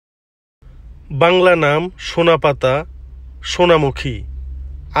বাংলা নাম সোনাপাতা, সোনামুখী।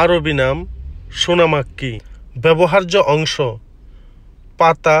 আরবি নাম সোনামাক্কি। ব্যবহার্য অংশ: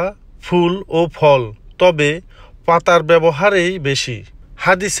 পাতা, ফুল ও ফল, তবে পাতার ব্যবহারেই বেশি।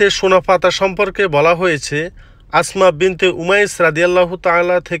 হাদিসে সোনাপাতা সম্পর্কে বলা হয়েছে, আসমা বিনতে উমাইস রাদিয়াল্লাহু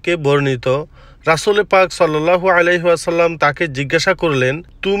তাআলা থেকে বর্ণিত, রাসূল পাক সাল্লাল্লাহু আলাইহি ওয়াসাল্লাম তাকে জিজ্ঞাসা করলেন,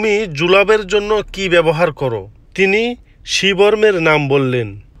 তুমি জুলাবের জন্য কি ব্যবহার করো? তিনি শিবর্মের নাম বললেন।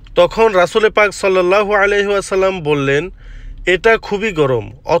 তখন রাসূল পাক সাল্লাল্লাহু আলাইহি ওয়াসাল্লাম বললেন, এটা খুবই গরম।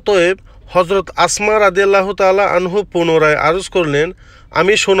 অতএব হজরত আসমা রাদিয়াল্লাহু তাআলা আনহু পুনরায় আরজ করলেন,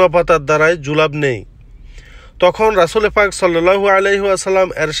 আমি সোনাপাতার দ্বারাই জুলাব নেই। তখন রাসূল পাক সাল্লাল্লাহু আলাইহি ওয়াসাল্লাম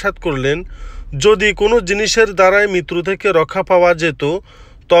এরশাদ করলেন, যদি কোনো জিনিসের দ্বারাই মৃত্যু থেকে রক্ষা পাওয়া যেত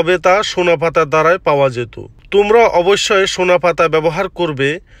তবে তা সোনাপাতার দ্বারাই পাওয়া যেত। তোমরা অবশ্যই সোনাপাতা ব্যবহার করবে,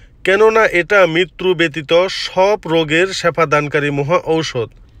 কেননা এটা মৃত্যু ব্যতীত সব রোগের শেফাদানকারী মহা ঔষধ।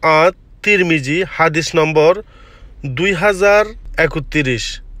 আত তিরমিজি, হাদিস নম্বর 2031।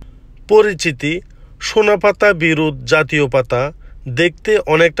 পরিচিতি: সোনাপাতা বিরুৎ জাতীয় পাতা, দেখতে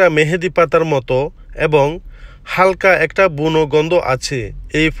অনেকটা মেহেদি পাতার মতো এবং হালকা একটা বুনো গন্ধ আছে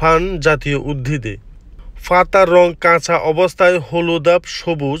এই ফার্ন জাতীয় উদ্ভিদে। পাতার রং কাঁচা অবস্থায় হলুদাভ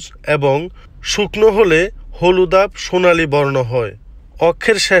সবুজ এবং শুকনো হলে হলুদাভ সোনালী বর্ণ হয়।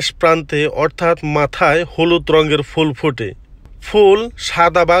 অক্ষের শেষ প্রান্তে অর্থাৎ মাথায় হলুদ রঙের ফুল ফোটে। ফুল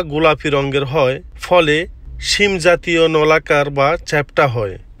সাদা বা গোলাপি রঙের হয়, ফলে শিম জাতীয় নলাকার বা চ্যাপ্টা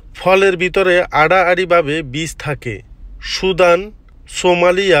হয়। ফলের ভিতরে আড়াআড়িভাবে বীজ থাকে। সুদান,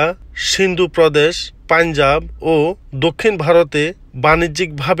 সোমালিয়া, সিন্ধু প্রদেশ, পাঞ্জাব ও দক্ষিণ ভারতে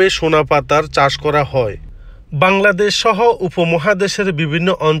বাণিজ্যিকভাবে সোনাপাতার চাষ করা হয়। বাংলাদেশ সহ উপমহাদেশের বিভিন্ন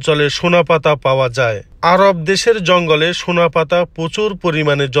অঞ্চলে সোনাপাতা পাওয়া যায়। আরব দেশের জঙ্গলে সোনাপাতা প্রচুর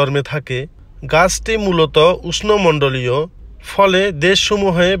পরিমাণে জন্মে থাকে। গাছটি মূলত উষ্ণমণ্ডলীয়, ফলে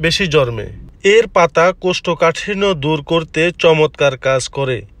দেশসমূহে বেশি জন্মে। এর পাতা কোষ্ঠকাঠিন্য দূর করতে চমৎকার কাজ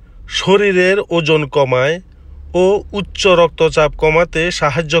করে, শরীরের ওজন কমায় ও উচ্চ রক্তচাপ কমাতে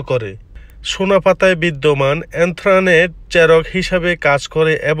সাহায্য করে। সোনাপাতায় বিদ্যমান অ্যানথ্রানেট চেরক হিসাবে কাজ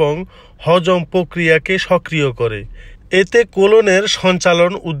করে এবং হজম প্রক্রিয়াকে সক্রিয় করে। এতে কোলনের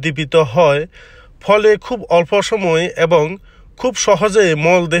সঞ্চালন উদ্দীপিত হয়, ফলে খুব অল্প সময় এবং খুব সহজে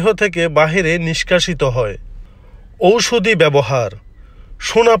মল দেহ থেকে বাহিরে নিষ্কাশিত হয়। ঔষধি ব্যবহার: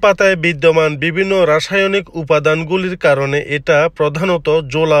 সোনাপাতায় বিদ্যমান বিভিন্ন রাসায়নিক উপাদানগুলির কারণে এটা প্রধানত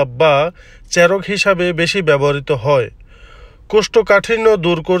জোলাপ বা চেরক হিসাবে বেশি ব্যবহৃত হয়। কোষ্ঠকাঠিন্য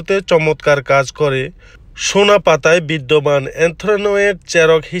দূর করতে চমৎকার কাজ করে। সোনাপাতায় বিদ্যমান অ্যানথ্রানোয়েড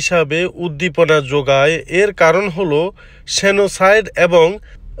চেরক হিসাবে উদ্দীপনা যোগায়। এর কারণ হল সেনোসাইড এবং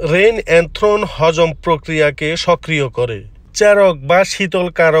রেইন অ্যানথ্রন হজম প্রক্রিয়াকে সক্রিয় করে। চেরক বা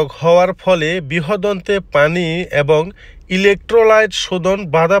শীতলকারক হওয়ার ফলে বৃহদন্তে পানি এবং ইলেকট্রোলাইট শোধন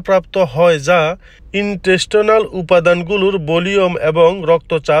বাধাপ্রাপ্ত হয়, যা ইন্টেস্টিনাল উপাদানগুলোর ভলিউম এবং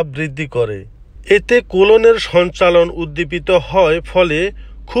রক্তচাপ বৃদ্ধি করে। এতে কোলনের সঞ্চালন উদ্দীপিত হয়, ফলে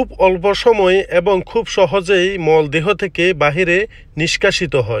খুব অল্প সময়ে এবং খুব সহজেই মল দেহ থেকে বাহিরে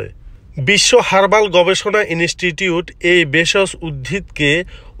নিষ্কাশিত হয়। বিশ্ব হার্বাল গবেষণা ইনস্টিটিউট এই ভেষজ উদ্ভিদকে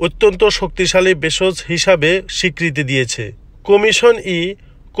অত্যন্ত শক্তিশালী ভেষজ হিসাবে স্বীকৃতি দিয়েছে। কমিশন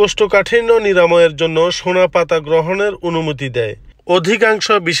কোষ্ঠকাঠিন্য নিরাময়ের জন্য সোনাপাতা গ্রহণের অনুমতি দেয়। অধিকাংশ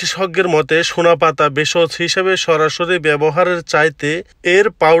বিশেষজ্ঞের মতে সোনাপাতা ভেষজ হিসেবে সরাসরি ব্যবহারের চাইতে এর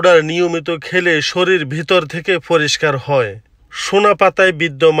পাউডার নিয়মিত খেলে শরীর ভিতর থেকে পরিষ্কার হয়। সোনাপাতায়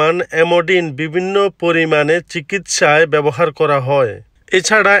বিদ্যমান অ্যামোডিন বিভিন্ন পরিমাণে চিকিৎসায় ব্যবহার করা হয়।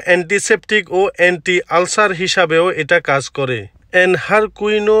 এছাড়া অ্যান্টিসেপটিক ও অ্যান্টি আলসার হিসাবেও এটা কাজ করে।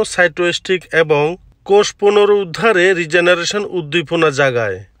 অ্যানহারকুইনোসাইটোস্টিক এবং কোষ পুনরুদ্ধারে রিজেনারেশন উদ্দীপনা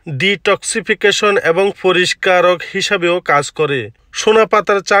জাগায়। ডিটক্সিফিকেশন এবং পরিষ্কারক হিসাবেও কাজ করে।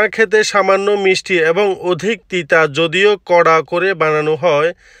 সোনাপাতার চা খেতে সামান্য মিষ্টি এবং অধিক তিতা যদিও কড়া করে বানানো হয়,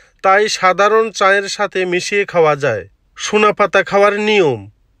 তাই সাধারণ চায়ের সাথে মিশিয়ে খাওয়া যায়। সোনাপাতা খাওয়ার নিয়ম: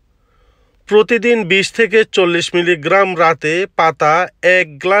 প্রতিদিন 20 থেকে 40 মিলিগ্রাম রাতে পাতা 1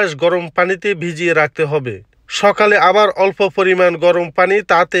 গ্লাস গরম পানিতে ভিজিয়ে রাখতে হবে। সকালে আবার অল্প পরিমাণ গরম পানি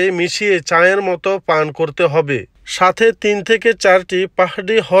তাতে মিশিয়ে চায়ের মতো পান করতে হবে। সাথে 3 থেকে 4টি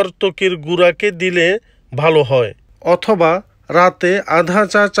পাহাড়ি হরতকির গুঁড়াকে দিলে ভালো হয়। অথবা রাতে আধা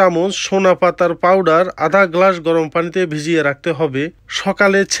চা চামচ সোনাপাতার পাউডার আধা গ্লাস গরম পানিতে ভিজিয়ে রাখতে হবে।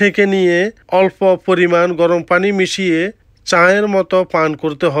 সকালে ছেঁকে নিয়ে অল্প পরিমাণ গরম পানি মিশিয়ে চায়ের মতো পান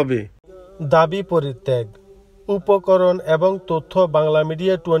করতে হবে। দাবি পরিত্যাগ: উপকরণ এবং তথ্য বাংলা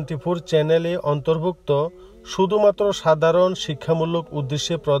মিডিয়া 24 চ্যানেলে অন্তর্ভুক্ত শুধুমাত্র সাধারণ শিক্ষামূলক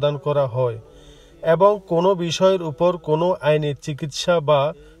উদ্দেশ্যে প্রদান করা হয় এবং কোনো বিষয়ের উপর কোনো আইনি চিকিৎসা বা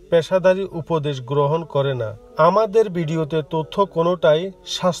পেশাদারী উপদেশ গ্রহণ করে না। আমাদের ভিডিওতে তথ্য কোনোটাই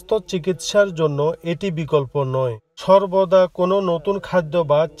স্বাস্থ্য চিকিৎসার জন্য এটি বিকল্প নয়। সর্বদা কোনো নতুন খাদ্য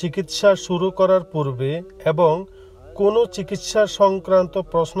বা চিকিৎসা শুরু করার পূর্বে এবং কোনো চিকিৎসা সংক্রান্ত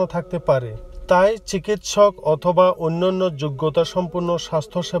প্রশ্ন থাকতে পারে, তাই চিকিৎসক অথবা অন্যান্য যোগ্যতা সম্পন্ন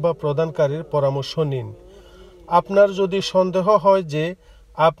স্বাস্থ্যসেবা প্রদানকারীর পরামর্শ নিন। আপনার যদি সন্দেহ হয় যে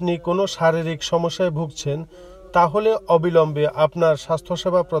আপনি কোনো শারীরিক সমস্যায় ভুগছেন, তাহলে অবিলম্বে আপনার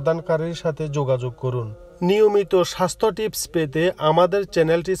স্বাস্থ্যসেবা প্রদানকারীর সাথে যোগাযোগ করুন। নিয়মিত স্বাস্থ্য টিপস পেতে আমাদের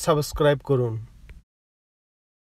চ্যানেলটি সাবস্ক্রাইব করুন।